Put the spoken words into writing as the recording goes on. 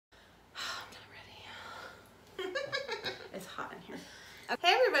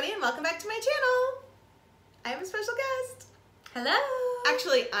Hey everybody, and welcome back to my channel. I have a special guest. Hello.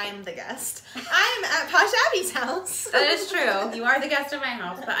 Actually, I'm the guest. I'm at Posh Abby's house. That is true. You are the guest of my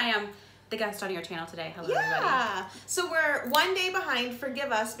house, but I am the guest on your channel today. Hello, everybody. So we're one day behind.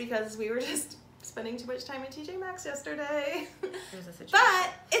 Forgive us because we were just spending too much time at TJ Maxx yesterday. There's a situation. But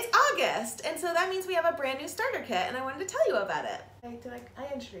it's August, and so that means we have a brand new starter kit, and I wanted to tell you about it.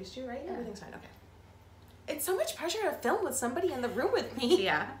 I introduced you, right? Yeah. Everything's fine. Okay. It's so much pressure to film with somebody in the room with me.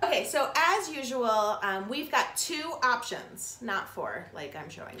 Yeah. Okay, so as usual, we've got two options, not four, like I'm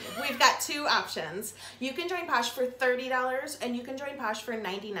showing you. We've got two options. You can join Posh for $30 and you can join Posh for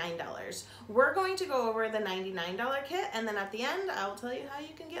 $99. We're going to go over the $99 kit, and then at the end, I'll tell you how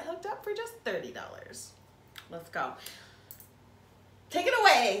you can get hooked up for just $30. Let's go. Take it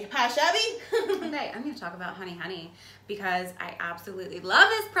away, Posh Abby. Okay, I'm going to talk about Honey Honey because I absolutely love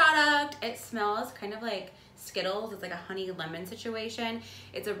this product. It smells kind of like Skittles. It's like a honey lemon situation.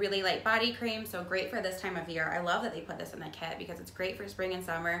 It's a really light body cream, so great for this time of year. I love that they put this in the kit because it's great for spring and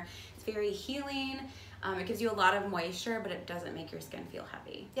summer. It's very healing. It gives you a lot of moisture, but it doesn't make your skin feel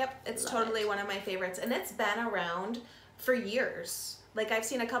heavy. Yep, it's totally one of my favorites, and it's been around for years. Like, I've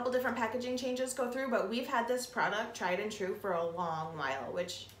seen a couple different packaging changes go through, but we've had this product tried and true for a long while,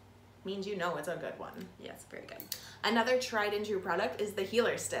 which means you know it's a good one. Yes, very good. Another tried and true product is the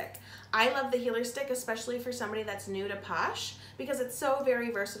Healer Stick. I love the Healer Stick, especially for somebody that's new to Posh, because it's so very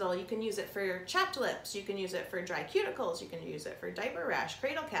versatile. You can use it for chapped lips, you can use it for dry cuticles, you can use it for diaper rash,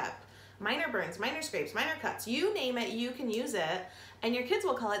 cradle cap, minor burns, minor scrapes, minor cuts. You name it, you can use it, and your kids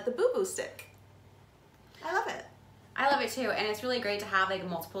will call it the boo-boo stick. I love it. I love it too, and it's really great to have like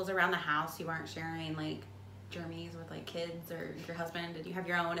multiples around the house. You aren't sharing like germies with like kids or your husband, and you have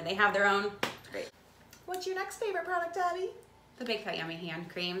your own and they have their own. Great. What's your next favorite product, Abby? The Big Fat Yummy hand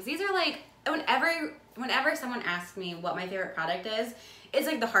creams. These are like, whenever someone asks me what my favorite product is, it's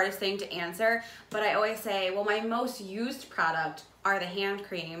like the hardest thing to answer, but I always say, well, my most used product are the hand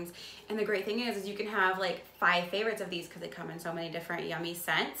creams. And the great thing is you can have like 5 favorites of these because they come in so many different yummy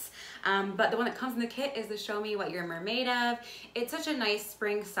scents. But the one that comes in the kit is the Show Me What You're Mermaid Of. It's such a nice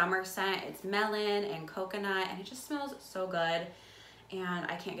spring summer scent. It's melon and coconut, and it just smells so good. And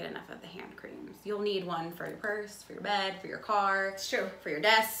I can't get enough of the hand creams. You'll need one for your purse, for your bed, for your car. It's true. For your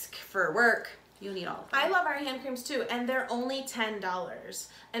desk, for work. You'll need all of them. I love our hand creams too, and they're only $10.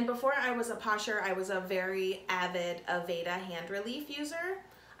 And before I was a Posher, I was a very avid Aveda hand relief user.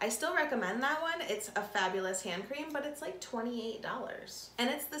 I still recommend that one. It's a fabulous hand cream, but it's like $28. And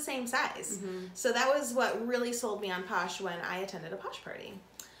it's the same size. So that was what really sold me on Posh when I attended a Posh party.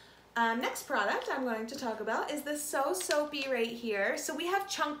 Next product I'm going to talk about is this So Soapy right here. So we have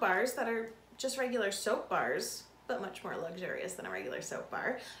chunk bars that are just regular soap bars, but much more luxurious than a regular soap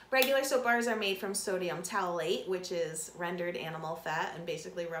bar. Regular soap bars are made from sodium talate, which is rendered animal fat and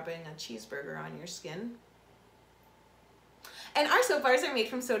basically rubbing a cheeseburger on your skin. And our soap bars are made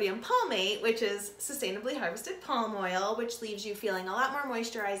from sodium palmate, which is sustainably harvested palm oil, which leaves you feeling a lot more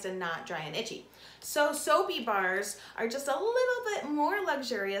moisturized and not dry and itchy. So Soapy bars are just a little bit more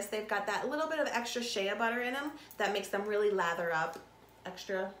luxurious. They've got that little bit of extra shea butter in them that makes them really lather up,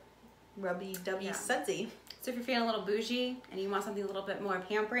 extra rubby-dubby sudsy. So if you're feeling a little bougie and you want something a little bit more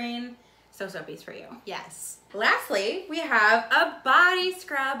pampering, So Soapy's for you. Yes. Lastly, we have a body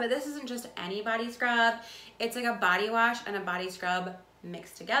scrub, but this isn't just any body scrub. It's like a body wash and a body scrub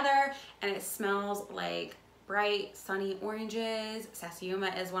mixed together, and it smells like bright, sunny oranges. Satsuma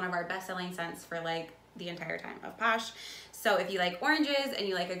is one of our best-selling scents for like the entire time of Posh. So if you like oranges and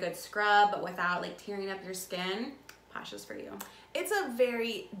you like a good scrub, but without like tearing up your skin, Posh is for you. It's a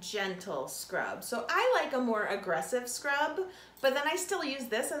very gentle scrub. So I like a more aggressive scrub, but then I still use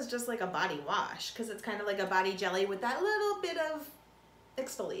this as just like a body wash because it's kind of like a body jelly with that little bit of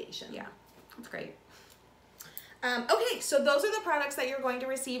exfoliation. Yeah, it's great. Okay, so those are the products that you're going to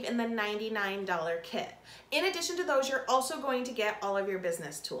receive in the $99 kit. In addition to those, you're also going to get all of your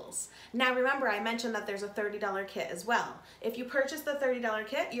business tools. Now remember, I mentioned that there's a $30 kit as well. If you purchase the $30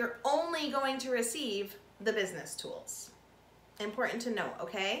 kit, you're only going to receive the business tools. Important to note,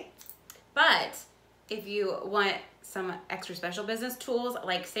 okay? But if you want some extra special business tools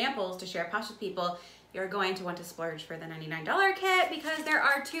like samples to share Posh with people, you're going to want to splurge for the $99 kit because there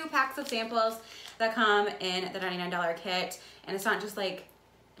are 2 packs of samples that come in the $99 kit, and it's not just like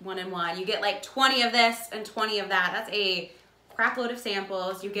 1 in 1. You get like 20 of this and 20 of that. That's a crap load of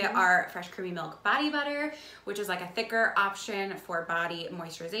samples. You get our Fresh Creamy Milk Body Butter, which is like a thicker option for body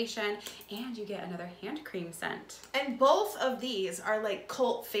moisturization, and you get another hand cream scent. And both of these are like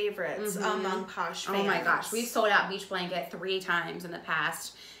cult favorites among Posh fans. Oh my gosh, we've sold out Beach Blanket 3 times in the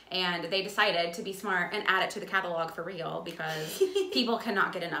past, And they decided to be smart and add it to the catalog for real because people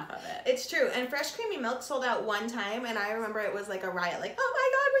cannot get enough of it. It's true. And fresh creamy milk sold out one time, and I remember it was like a riot. Like, oh my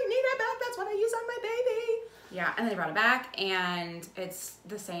God, we need it back. That's what I use on my baby. Yeah, and they brought it back, and it's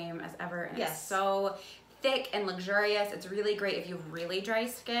the same as ever. And Yes. It's so thick and luxurious. It's really great if you have really dry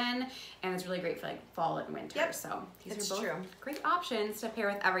skin, and it's really great for like fall and winter. Yep. So these It's are both true. great options to pair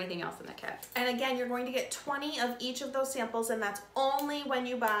with everything else in the kit. And again, you're going to get 20 of each of those samples, and that's only when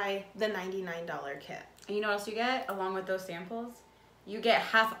you buy the $99 kit. And you know what else you get along with those samples? You get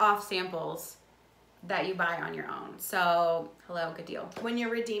half off samples that you buy on your own. So, hello, good deal. When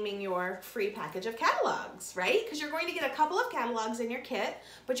you're redeeming your free package of catalogs, right? Because you're going to get a couple of catalogs in your kit,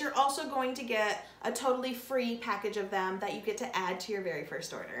 but you're also going to get a totally free package of them that you get to add to your very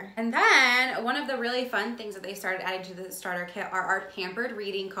first order. And then one of the really fun things that they started adding to the starter kit are our pampered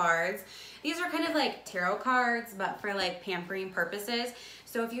reading cards. These are kind of like tarot cards, but for like pampering purposes.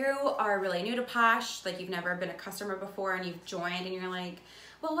 So if you are really new to Posh, like you've never been a customer before and you've joined and you're like,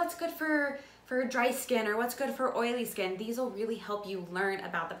 well, what's good for dry skin or what's good for oily skin, these will really help you learn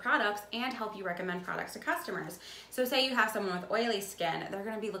about the products and help you recommend products to customers. So say you have someone with oily skin, they're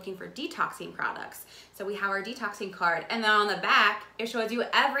gonna be looking for detoxing products. So we have our detoxing card, and then on the back, it shows you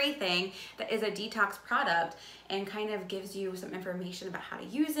everything that is a detox product and kind of gives you some information about how to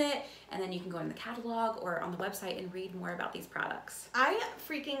use it, and then you can go in the catalog or on the website and read more about these products. I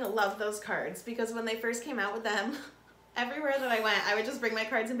freaking love those cards because when they first came out with them, everywhere that I went, I would just bring my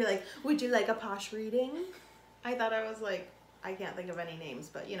cards and be like, would you like a Posh reading? I thought I was like, I can't think of any names,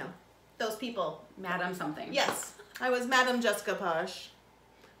 but you know, those people. Madam something. Yes, I was Madam Jessica Posh.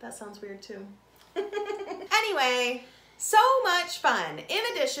 That sounds weird too. Anyway, so much fun. In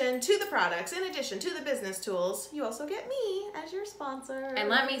addition to the products, in addition to the business tools, you also get me as your sponsor. And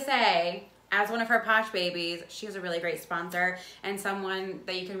let me say, as one of her Posh babies, she is a really great sponsor and someone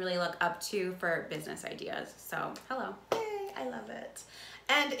that you can really look up to for business ideas. So, hello. Yay, I love it.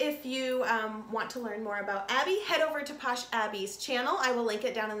 And if you want to learn more about Abby, head over to Posh Abby's channel. I will link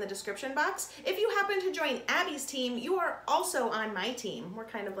it down in the description box. If you happen to join Abby's team, you are also on my team. We're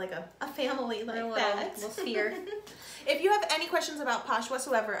kind of like a family like that. Little sphere. If you have any questions about Posh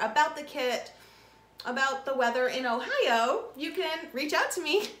whatsoever, about the kit, about the weather in Ohio, you can reach out to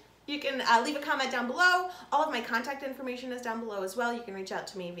me. You can leave a comment down below. All of my contact information is down below as well. You can reach out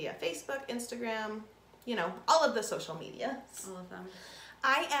to me via Facebook, Instagram, you know, all of the social media. All of them.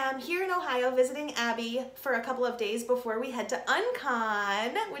 I am here in Ohio visiting Abby for a couple of days before we head to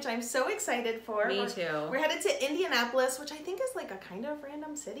UnCon, which I'm so excited for. Me too. We're headed to Indianapolis, which I think is like a kind of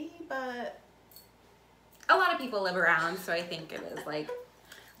random city, but A lot of people live around, so I think it is like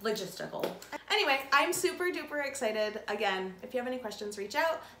logistical. Anyway, I'm super duper excited. Again, if you have any questions, reach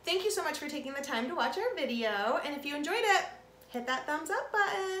out. Thank you so much for taking the time to watch our video, and if you enjoyed it, hit that thumbs up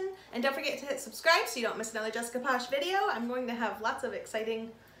button. And don't forget to hit subscribe so you don't miss another Jessica Posh video. I'm going to have lots of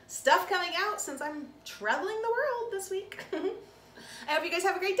exciting stuff coming out since I'm traveling the world this week. I hope you guys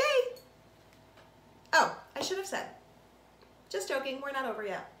have a great day. Oh, I should have said, just joking, we're not over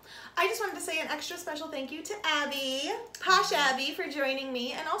yet. I just wanted to say an extra special thank you to Abby, Posh Abby, for joining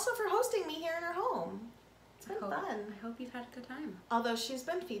me and also for hosting me here in her home. It's been fun. I hope you've had a good time. Although she's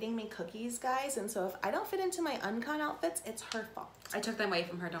been feeding me cookies, guys, and so if I don't fit into my UnCon outfits, it's her fault. I took them away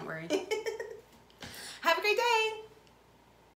from her, don't worry. Have a great day.